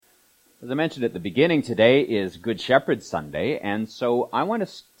As I mentioned at the beginning, today is Good Shepherd Sunday, and so I want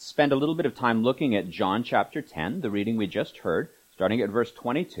to spend a little bit of time looking at John chapter 10, the reading we just heard, starting at verse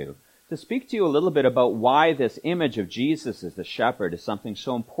 22, to speak to you a little bit about why this image of Jesus as the shepherd is something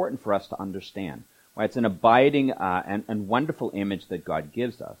so important for us to understand, why it's an abiding and wonderful image that God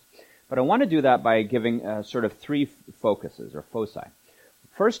gives us. But I want to do that by giving sort of three focuses, or foci.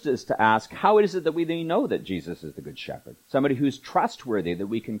 First is to ask, how is it that we know that Jesus is the Good Shepherd? Somebody who's trustworthy that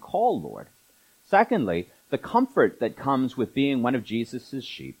we can call Lord. Secondly, the comfort that comes with being one of Jesus'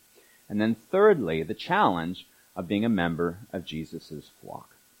 sheep. And then thirdly, the challenge of being a member of Jesus' flock.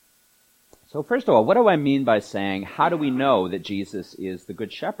 So first of all, what do I mean by saying, how do we know that Jesus is the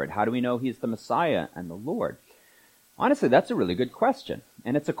Good Shepherd? How do we know he's the Messiah and the Lord? Honestly, that's a really good question.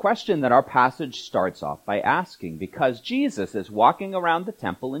 And it's a question that our passage starts off by asking, because Jesus is walking around the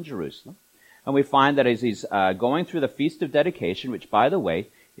temple in Jerusalem, and we find that as he's going through the Feast of Dedication, which, by the way,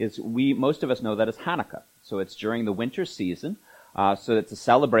 most of us know that as Hanukkah. So it's during the winter season, so it's a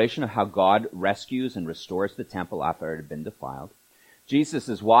celebration of how God rescues and restores the temple after it had been defiled. Jesus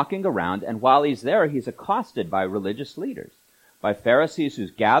is walking around, and while he's there, he's accosted by religious leaders, by Pharisees who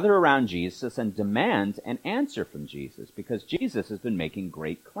gather around Jesus and demand an answer from Jesus, because Jesus has been making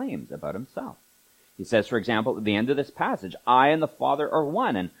great claims about himself. He says, for example, at the end of this passage, I and the Father are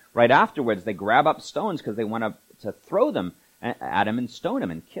one, and right afterwards they grab up stones because they want to throw them at him and stone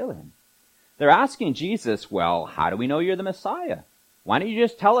him and kill him. They're asking Jesus, well, how do we know you're the Messiah? Why don't you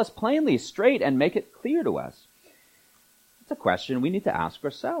just tell us plainly, straight, and make it clear to us? It's a question we need to ask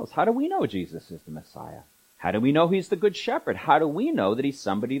ourselves. How do we know Jesus is the Messiah? How do we know he's the Good Shepherd? How do we know that he's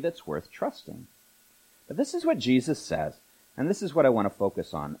somebody that's worth trusting? But this is what Jesus says, and this is what I want to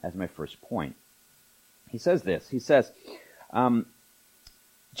focus on as my first point. He says this. He says,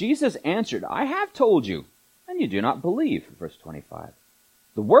 Jesus answered, I have told you, and you do not believe, verse 25.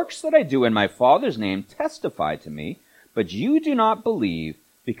 The works that I do in my Father's name testify to me, but you do not believe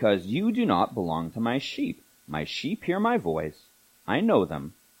because you do not belong to my sheep. My sheep hear my voice. I know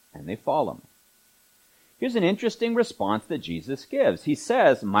them, and they follow me. Here's an interesting response that Jesus gives. He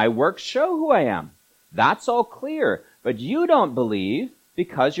says, my works show who I am. That's all clear, but you don't believe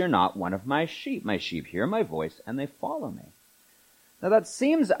because you're not one of my sheep. My sheep hear my voice and they follow me. Now that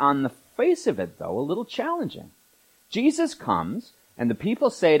seems on the face of it, though, a little challenging. Jesus comes and the people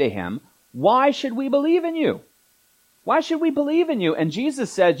say to him, why should we believe in you? Why should we believe in you? And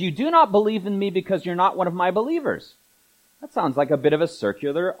Jesus says, you do not believe in me because you're not one of my believers. That sounds like a bit of a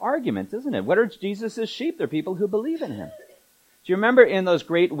circular argument, isn't it? What are Jesus' sheep? They're people who believe in him. Do you remember in those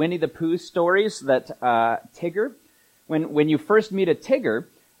great Winnie the Pooh stories that Tigger, when you first meet a Tigger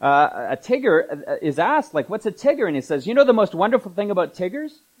is asked, like, what's a Tigger? And he says, you know the most wonderful thing about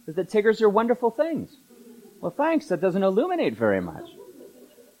Tiggers is that Tiggers are wonderful things. Well, thanks. That doesn't illuminate very much.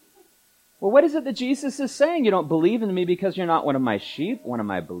 Well, what is it that Jesus is saying? You don't believe in me because you're not one of my sheep, one of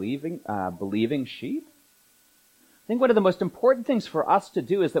my believing sheep? I think one of the most important things for us to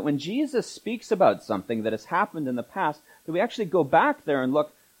do is that when Jesus speaks about something that has happened in the past, that we actually go back there and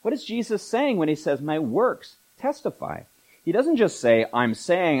look, what is Jesus saying when he says, my works testify? He doesn't just say, I'm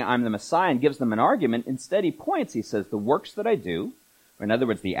saying I'm the Messiah and gives them an argument. Instead, he points, he says, the works that I do, or in other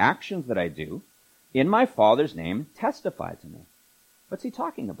words, the actions that I do, in my Father's name testify to me. What's he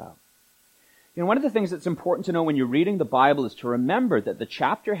talking about? You know, one of the things that's important to know when you're reading the Bible is to remember that the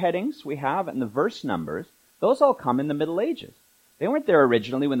chapter headings we have and the verse numbers, those all come in the Middle Ages. They weren't there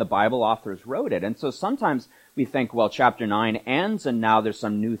originally when the Bible authors wrote it. And so sometimes we think, well, chapter 9 ends and now there's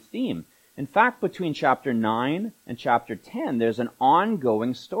some new theme. In fact, between chapter 9 and chapter 10, there's an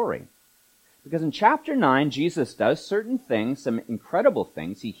ongoing story. Because in chapter 9, Jesus does certain things, some incredible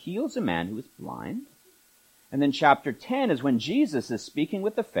things. He heals a man who is blind. And then chapter 10 is when Jesus is speaking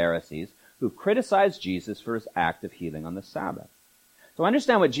with the Pharisees who criticized Jesus for his act of healing on the Sabbath. To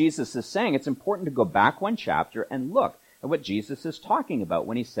understand what Jesus is saying, it's important to go back one chapter and look at what Jesus is talking about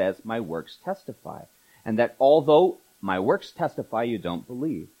when he says, my works testify. And that although my works testify, you don't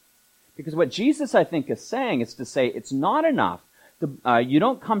believe. Because what Jesus, I think, is saying is to say, it's not enough. You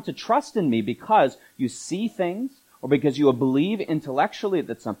don't come to trust in me because you see things or because you believe intellectually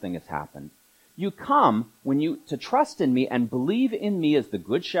that something has happened. You come to trust in me and believe in me as the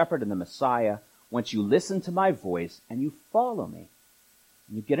Good Shepherd and the Messiah once you listen to my voice and you follow me.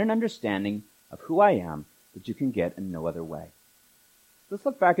 You get an understanding of who I am that you can get in no other way. Let's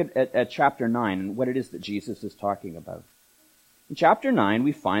look back at chapter 9 and what it is that Jesus is talking about. In chapter 9,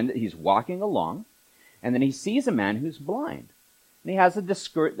 we find that he's walking along, and then he sees a man who's blind. And he has a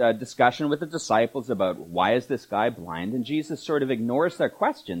discussion with the disciples about why is this guy blind, and Jesus sort of ignores their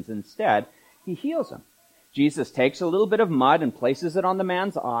questions. Instead, he heals him. Jesus takes a little bit of mud and places it on the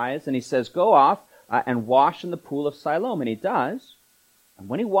man's eyes, and he says, go off and wash in the pool of Siloam. And he does. And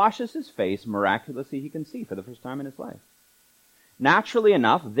when he washes his face, miraculously he can see for the first time in his life. Naturally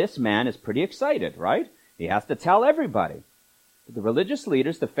enough, this man is pretty excited, right? He has to tell everybody. But the religious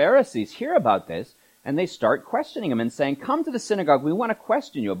leaders, the Pharisees, hear about this, and they start questioning him and saying, come to the synagogue, we want to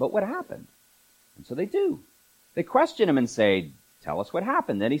question you about what happened. And so they do. They question him and say, tell us what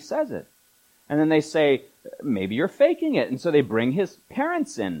happened. Then he says it. And then they say, maybe you're faking it. And so they bring his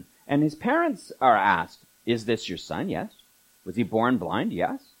parents in. And his parents are asked, is this your son? Yes. Was he born blind?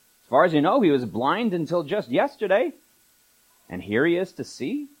 Yes. As far as you know, he was blind until just yesterday. And here he is to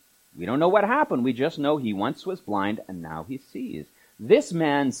see. We don't know what happened. We just know he once was blind and now he sees. This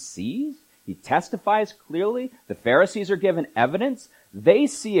man sees. He testifies clearly. The Pharisees are given evidence. They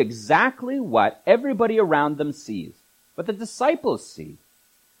see exactly what everybody around them sees. But the disciples see.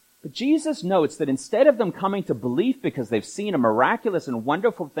 But Jesus notes that instead of them coming to belief because they've seen a miraculous and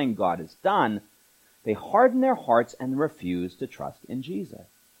wonderful thing God has done, they harden their hearts and refuse to trust in Jesus.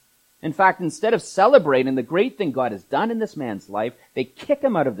 In fact, instead of celebrating the great thing God has done in this man's life, they kick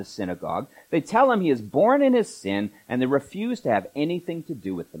him out of the synagogue. They tell him he is born in his sin, and they refuse to have anything to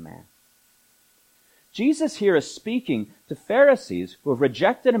do with the man. Jesus here is speaking to Pharisees who have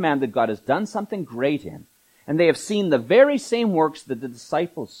rejected a man that God has done something great in. And they have seen the very same works that the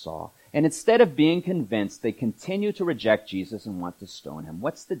disciples saw. And instead of being convinced, they continue to reject Jesus and want to stone him.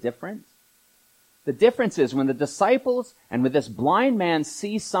 What's the difference? The difference is when the disciples and when this blind man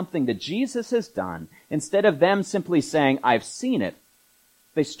see something that Jesus has done, instead of them simply saying, I've seen it,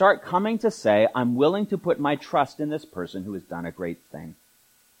 they start coming to say, I'm willing to put my trust in this person who has done a great thing.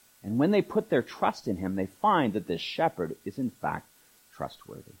 And when they put their trust in him, they find that this shepherd is in fact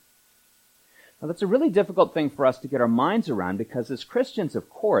trustworthy. Now, that's a really difficult thing for us to get our minds around because as Christians,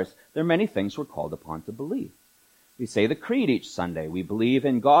 of course, there are many things we're called upon to believe. We say the Creed each Sunday. We believe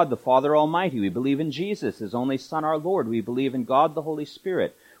in God, the Father Almighty. We believe in Jesus, His only Son, our Lord. We believe in God, the Holy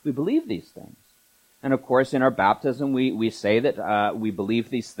Spirit. We believe these things. And of course, in our baptism, we say that we believe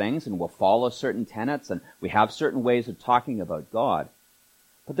these things and we'll follow certain tenets and we have certain ways of talking about God.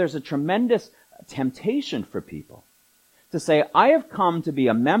 But there's a tremendous temptation for people to say, I have come to be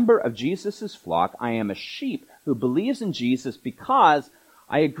a member of Jesus' flock. I am a sheep who believes in Jesus because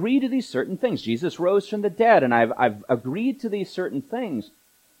I agree to these certain things. Jesus rose from the dead, and I've agreed to these certain things.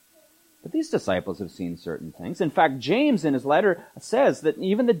 But these disciples have seen certain things. In fact, James in his letter says that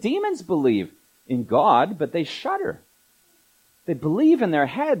even the demons believe in God, but they shudder. They believe in their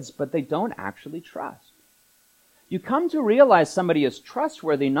heads, but they don't actually trust. You come to realize somebody is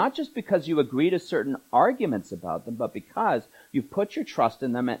trustworthy not just because you agree to certain arguments about them, but because you've put your trust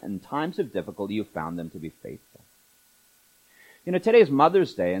in them and in times of difficulty you've found them to be faithful. You know, today is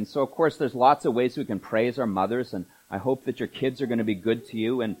Mother's Day, and so of course there's lots of ways we can praise our mothers, and I hope that your kids are going to be good to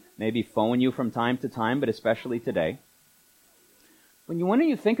you and maybe phone you from time to time, but especially today. When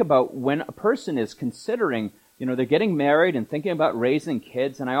you think about when a person is considering, they're getting married and thinking about raising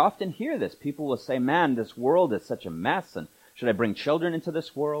kids, and I often hear this. People will say, man, this world is such a mess, and should I bring children into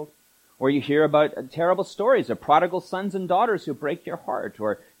this world? Or you hear about terrible stories of prodigal sons and daughters who break your heart.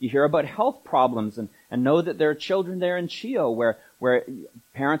 Or you hear about health problems and know that there are children there in Chio where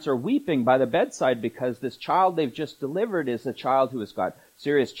parents are weeping by the bedside because this child they've just delivered is a child who has got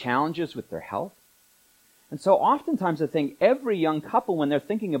serious challenges with their health. And so oftentimes I think every young couple, when they're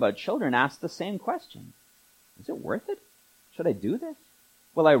thinking about children, asks the same question. Is it worth it? Should I do this?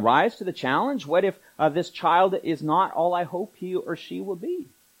 Will I rise to the challenge? What if this child is not all I hope he or she will be?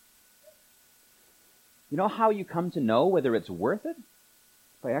 You know how you come to know whether it's worth it?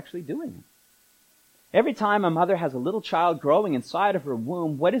 By actually doing it. Every time a mother has a little child growing inside of her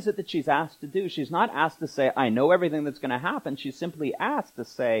womb, what is it that she's asked to do? She's not asked to say, I know everything that's going to happen. She's simply asked to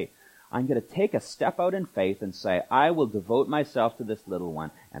say, I'm going to take a step out in faith and say, I will devote myself to this little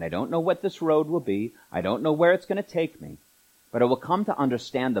one. And I don't know what this road will be. I don't know where it's going to take me. But I will come to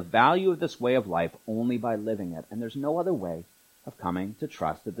understand the value of this way of life only by living it. And there's no other way of coming to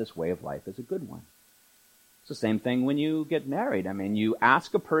trust that this way of life is a good one. It's the same thing when you get married. I mean, you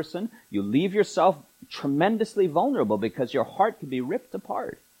ask a person, you leave yourself tremendously vulnerable because your heart can be ripped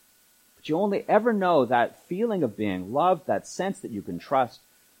apart. But you only ever know that feeling of being loved, that sense that you can trust,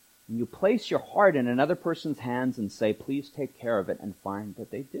 when you place your heart in another person's hands and say, please take care of it, and find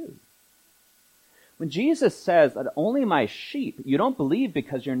that they do. When Jesus says that only my sheep, you don't believe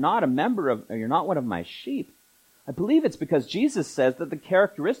because you're not you're not one of my sheep. I believe it's because Jesus says that the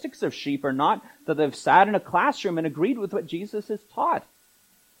characteristics of sheep are not that they've sat in a classroom and agreed with what Jesus has taught.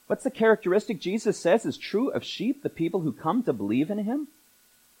 What's the characteristic Jesus says is true of sheep, the people who come to believe in him?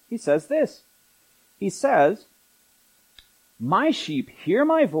 He says this. He says, "My sheep hear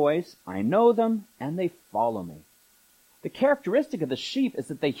my voice, I know them, and they follow me." The characteristic of the sheep is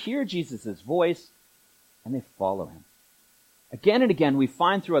that they hear Jesus' voice and they follow him. Again and again, we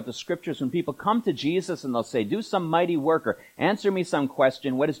find throughout the scriptures when people come to Jesus and they'll say, "Do some mighty work," or "Answer me some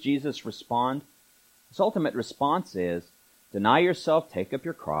question," what does Jesus respond? His ultimate response is, "Deny yourself, take up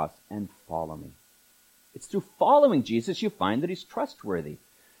your cross, and follow me." It's through following Jesus you find that he's trustworthy.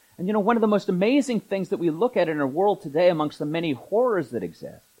 And you know, one of the most amazing things that we look at in our world today, amongst the many horrors that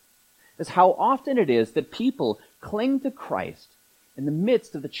exist, is how often it is that people cling to Christ in the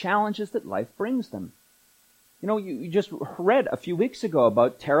midst of the challenges that life brings them. You know, you just read a few weeks ago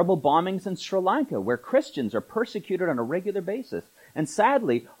about terrible bombings in Sri Lanka, where Christians are persecuted on a regular basis. And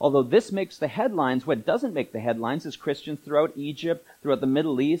sadly, although this makes the headlines, what doesn't make the headlines is Christians throughout Egypt, throughout the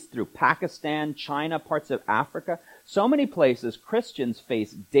Middle East, through Pakistan, China, parts of Africa. So many places Christians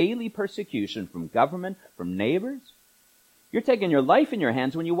face daily persecution from government, from neighbors. You're taking your life in your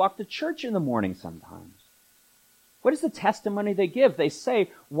hands when you walk to church in the morning sometimes. What is the testimony they give? They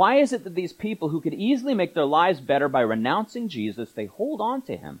say, why is it that these people who could easily make their lives better by renouncing Jesus, they hold on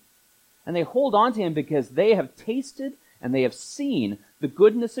to him? And they hold on to him because they have tasted and they have seen the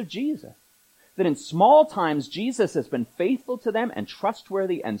goodness of Jesus. That in small times, Jesus has been faithful to them and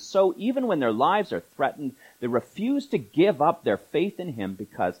trustworthy, and so even when their lives are threatened, they refuse to give up their faith in him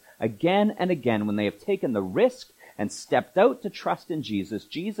because again and again, when they have taken the risk and stepped out to trust in Jesus,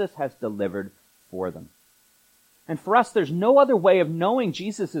 Jesus has delivered for them. And for us, there's no other way of knowing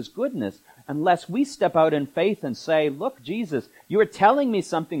Jesus' goodness unless we step out in faith and say, "Look, Jesus, you are telling me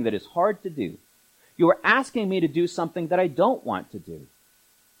something that is hard to do. You are asking me to do something that I don't want to do.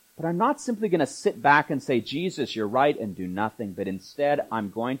 But I'm not simply going to sit back and say, 'Jesus, you're right,' and do nothing, but instead I'm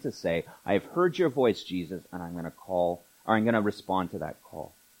going to say, 'I have heard your voice, Jesus,' and I'm going to respond to that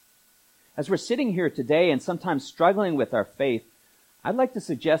call." As we're sitting here today and sometimes struggling with our faith, I'd like to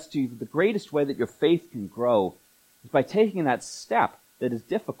suggest to you that the greatest way that your faith can grow is by taking that step that is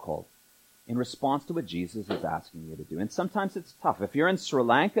difficult in response to what Jesus is asking you to do. And sometimes it's tough. If you're in Sri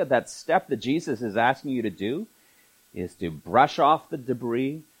Lanka, that step that Jesus is asking you to do is to brush off the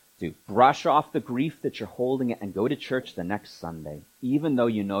debris, to brush off the grief that you're holding, and go to church the next Sunday, even though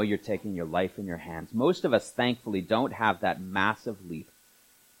you know you're taking your life in your hands. Most of us, thankfully, don't have that massive leap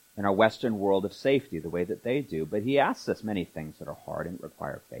in our Western world of safety the way that they do. But he asks us many things that are hard and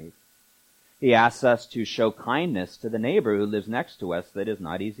require faith. He asks us to show kindness to the neighbor who lives next to us that is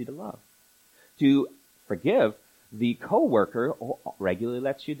not easy to love. To forgive the coworker who regularly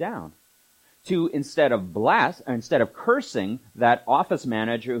lets you down. To, instead of cursing that office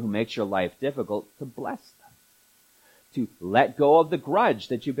manager who makes your life difficult, to bless them. To let go of the grudge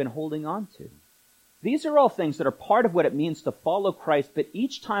that you've been holding on to. These are all things that are part of what it means to follow Christ, but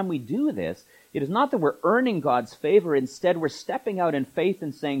each time we do this, it is not that we're earning God's favor. Instead, we're stepping out in faith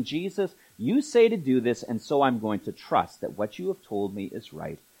and saying, "Jesus, you say to do this, and so I'm going to trust that what you have told me is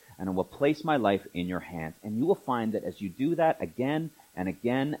right, and I will place my life in your hands." And you will find that as you do that again and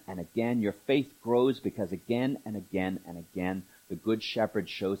again and again, your faith grows because again and again and again, the Good Shepherd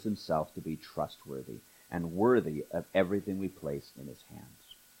shows himself to be trustworthy and worthy of everything we place in his hands.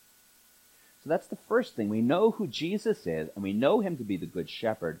 So that's the first thing. We know who Jesus is, and we know him to be the Good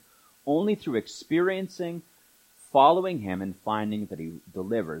Shepherd only through experiencing, following him, and finding that he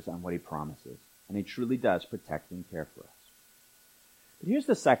delivers on what he promises. And he truly does protect and care for us. But here's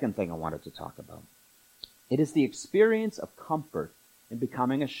the second thing I wanted to talk about. It is the experience of comfort in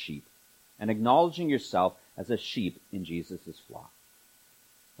becoming a sheep and acknowledging yourself as a sheep in Jesus' flock.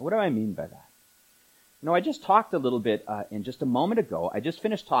 Now, what do I mean by that? You know, I just talked a little bit in just a moment ago. I just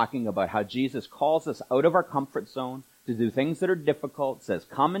finished talking about how Jesus calls us out of our comfort zone to do things that are difficult, says,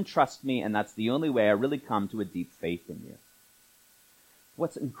 "Come and trust me," and that's the only way I really come to a deep faith in you.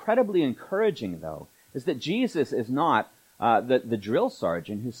 What's incredibly encouraging, though, is that Jesus is not the drill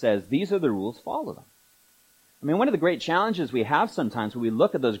sergeant who says, "These are the rules, follow them." I mean, one of the great challenges we have sometimes when we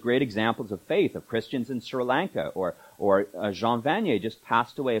look at those great examples of faith of Christians in Sri Lanka, or Jean Vanier just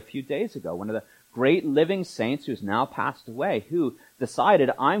passed away a few days ago, one of the great living saints who's now passed away, who decided,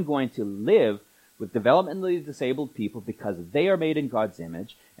 "I'm going to live with developmentally disabled people because they are made in God's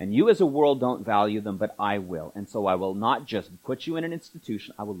image, and you as a world don't value them, but I will. And so I will not just put you in an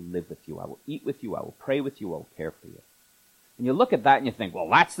institution, I will live with you, I will eat with you, I will pray with you, I will care for you." And you look at that and you think, well,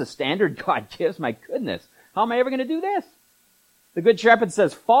 that's the standard God gives, my goodness. How am I ever going to do this? The Good Shepherd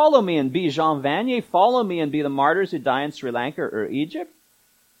says, "Follow me and be Jean Vanier, follow me and be the martyrs who die in Sri Lanka or Egypt."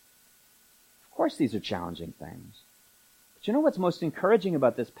 Of course these are challenging things. But you know what's most encouraging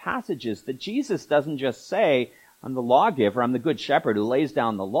about this passage is that Jesus doesn't just say, "I'm the lawgiver, I'm the Good Shepherd who lays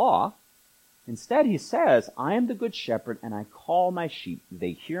down the law." Instead, he says, I am the good shepherd, and I call my sheep.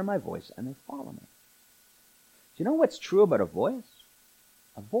 They hear my voice, and they follow me. Do you know what's true about a voice?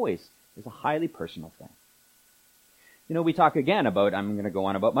 A voice is a highly personal thing. You know, we talk again about, I'm going to go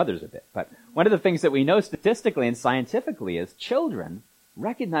on about mothers a bit, but one of the things that we know statistically and scientifically is children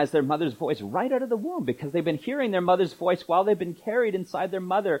recognize their mother's voice right out of the womb because they've been hearing their mother's voice while they've been carried inside their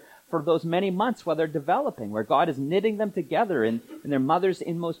mother for those many months while they're developing, where God is knitting them together in their mother's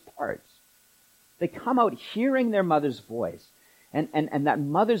inmost parts. They come out hearing their mother's voice, and that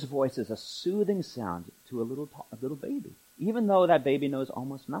mother's voice is a soothing sound to a little baby, even though that baby knows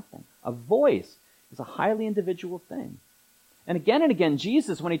almost nothing. A voice is a highly individual thing. And again,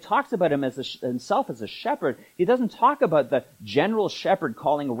 Jesus, when he talks about himself as a shepherd, he doesn't talk about the general shepherd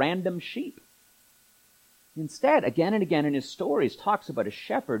calling random sheep. Instead, again and again in his stories, talks about a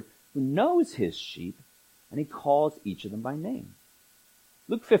shepherd who knows his sheep, and he calls each of them by name.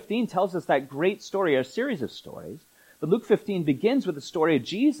 Luke 15 tells us that great story, a series of stories, but Luke 15 begins with the story of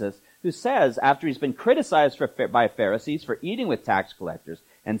Jesus, who says, after he's been criticized by Pharisees for eating with tax collectors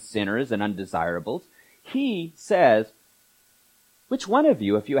and sinners and undesirables, he says, which one of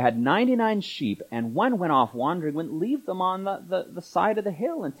you, if you had 99 sheep and one went off wandering, wouldn't leave them on the side of the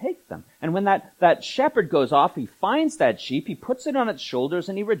hill and take them? And when that shepherd goes off, he finds that sheep, he puts it on its shoulders,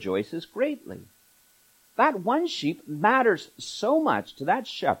 and he rejoices greatly. That one sheep matters so much to that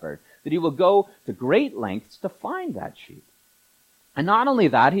shepherd that he will go to great lengths to find that sheep. And not only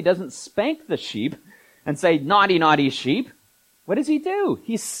that, he doesn't spank the sheep and say, naughty, naughty sheep. What does he do?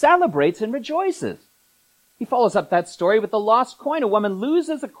 He celebrates and rejoices. He follows up that story with the lost coin. A woman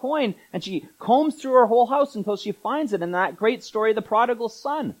loses a coin, and she combs through her whole house until she finds it in that great story of the prodigal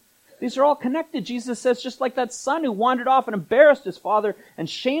son. These are all connected. Jesus says, just like that son who wandered off and embarrassed his father and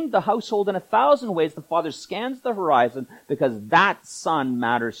shamed the household in 1,000 ways, the father scans the horizon because that son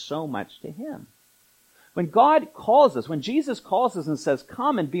matters so much to him. When God calls us, when Jesus calls us and says,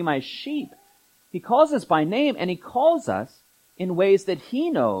 come and be my sheep, he calls us by name, and he calls us in ways that he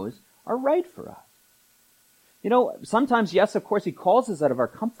knows are right for us. You know, sometimes, yes, of course, he calls us out of our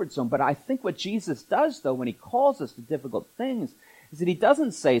comfort zone, but I think what Jesus does, though, when he calls us to difficult things, is that he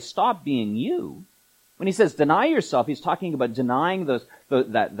doesn't say, stop being you. When he says, deny yourself, he's talking about denying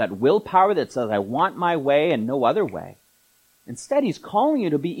that willpower that says, I want my way and no other way. Instead, he's calling you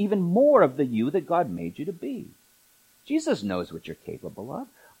to be even more of the you that God made you to be. Jesus knows what you're capable of.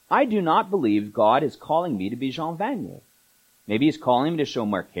 I do not believe God is calling me to be Jean Vanier. Maybe he's calling me to show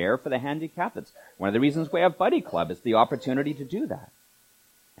more care for the handicapped. That's one of the reasons we have Buddy Club, is the opportunity to do that.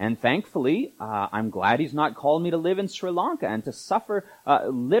 And thankfully, I'm glad he's not called me to live in Sri Lanka and to suffer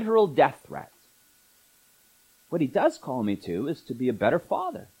literal death threats. What he does call me to is to be a better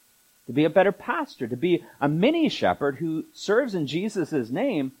father, to be a better pastor, to be a mini shepherd who serves in Jesus'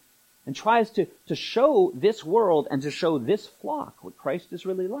 name and tries to show this world and to show this flock what Christ is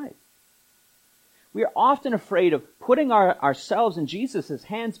really like. We are often afraid of putting ourselves in Jesus'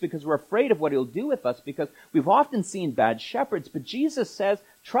 hands because we're afraid of what he'll do with us, because we've often seen bad shepherds. But Jesus says,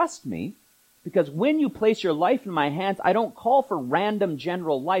 trust me, because when you place your life in my hands, I don't call for random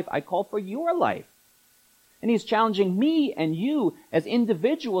general life. I call for your life. And he's challenging me and you as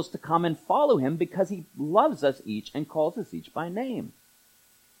individuals to come and follow him because he loves us each and calls us each by name.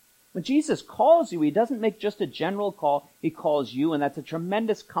 When Jesus calls you, he doesn't make just a general call. He calls you, and that's a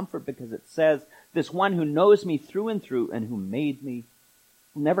tremendous comfort because it says, this one who knows me through and through and who made me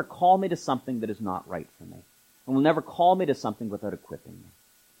will never call me to something that is not right for me, and will never call me to something without equipping me.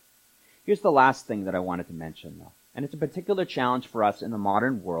 Here's the last thing that I wanted to mention, though, and it's a particular challenge for us in the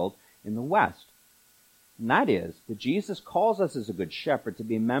modern world in the West. And that is that Jesus calls us as a good shepherd to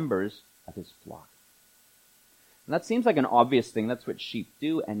be members of his flock. And that seems like an obvious thing. That's what sheep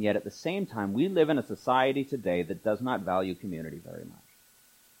do. And yet at the same time, we live in a society today that does not value community very much.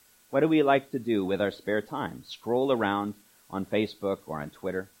 What do we like to do with our spare time? Scroll around on Facebook or on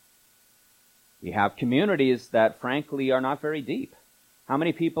Twitter. We have communities that, frankly, are not very deep. How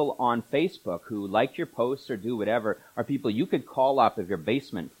many people on Facebook who like your posts or do whatever are people you could call up if your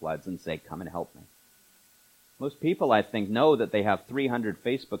basement floods and say, come and help me? Most people, I think, know that they have 300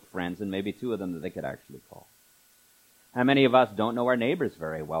 Facebook friends and maybe 2 of them that they could actually call. How many of us don't know our neighbors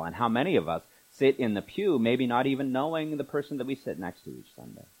very well? And how many of us sit in the pew, maybe not even knowing the person that we sit next to each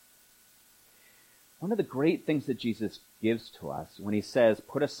Sunday? One of the great things that Jesus gives to us when he says,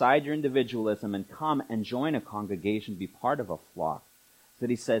 put aside your individualism and come and join a congregation, be part of a flock, is that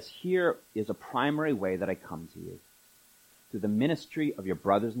he says, here is a primary way that I come to you, through the ministry of your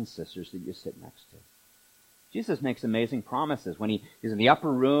brothers and sisters that you sit next to. Jesus makes amazing promises when he's in the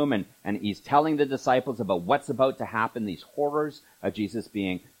upper room and he's telling the disciples about what's about to happen, these horrors of Jesus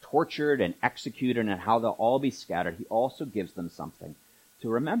being tortured and executed and how they'll all be scattered, he also gives them something to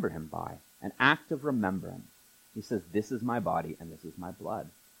remember him by, an act of remembrance. He says, this is my body and this is my blood.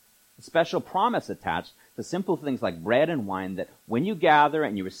 A special promise attached to simple things like bread and wine, that when you gather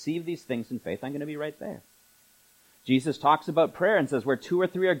and you receive these things in faith, I'm going to be right there. Jesus talks about prayer and says, where 2 or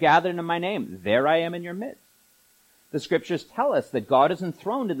 3 are gathered in my name, there I am in your midst. The scriptures tell us that God is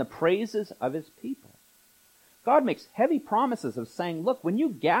enthroned in the praises of his people. God makes heavy promises of saying, look, when you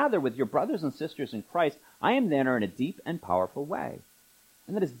gather with your brothers and sisters in Christ, I am there in a deep and powerful way.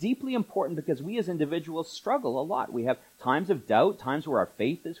 And that is deeply important because we as individuals struggle a lot. We have times of doubt, times where our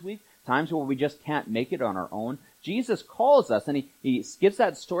faith is weak, times where we just can't make it on our own. Jesus calls us, and he gives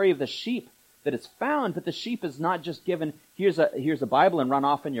that story of the sheep that is found, but the sheep is not just given, here's a Bible and run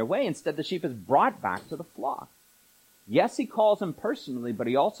off in your way. Instead, the sheep is brought back to the flock. Yes, he calls him personally, but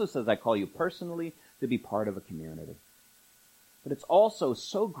he also says, I call you personally to be part of a community. But it's also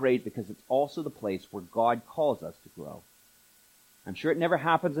so great because it's also the place where God calls us to grow. I'm sure it never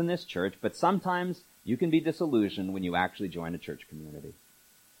happens in this church, but sometimes you can be disillusioned when you actually join a church community.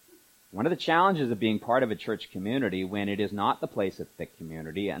 One of the challenges of being part of a church community, when it is not the place of thick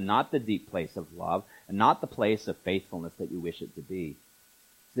community and not the deep place of love and not the place of faithfulness that you wish it to be,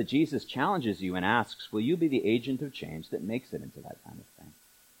 is that Jesus challenges you and asks, will you be the agent of change that makes it into that kind of thing?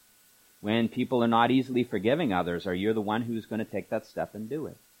 When people are not easily forgiving others, are you the one who's going to take that step and do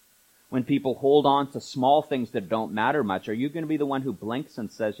it? When people hold on to small things that don't matter much, are you going to be the one who blinks and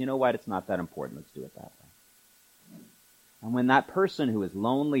says, you know what, it's not that important, let's do it that way? And when that person who is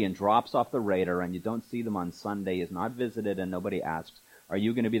lonely and drops off the radar and you don't see them on Sunday, is not visited and nobody asks, are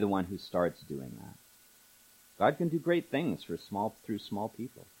you going to be the one who starts doing that? God can do great things through small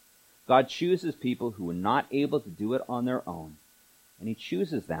people. God chooses people who are not able to do it on their own, and he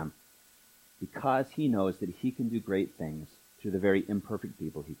chooses them because he knows that he can do great things through the very imperfect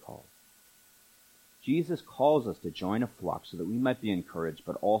people he calls. Jesus calls us to join a flock so that we might be encouraged,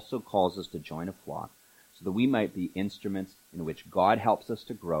 but also calls us to join a flock so that we might be instruments in which God helps us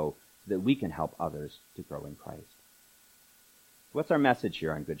to grow so that we can help others to grow in Christ. What's our message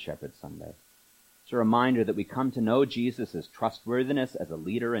here on Good Shepherd Sunday? It's a reminder that we come to know Jesus' trustworthiness as a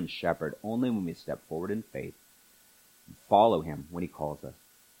leader and shepherd only when we step forward in faith and follow him when he calls us.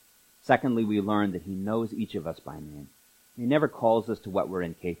 Secondly, we learn that he knows each of us by name. He never calls us to what we're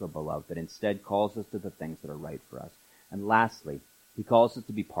incapable of, but instead calls us to the things that are right for us. And lastly, he calls us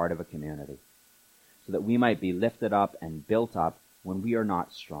to be part of a community so that we might be lifted up and built up when we are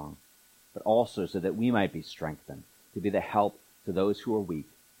not strong, but also so that we might be strengthened to be the help to those who are weak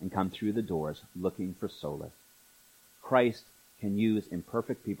and come through the doors looking for solace. Christ can use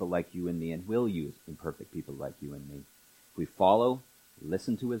imperfect people like you and me, and will use imperfect people like you and me. If we follow,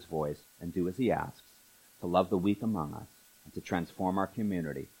 listen to his voice, and do as he asks, to love the weak among us, and to transform our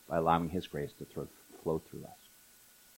community by allowing his grace to flow through us.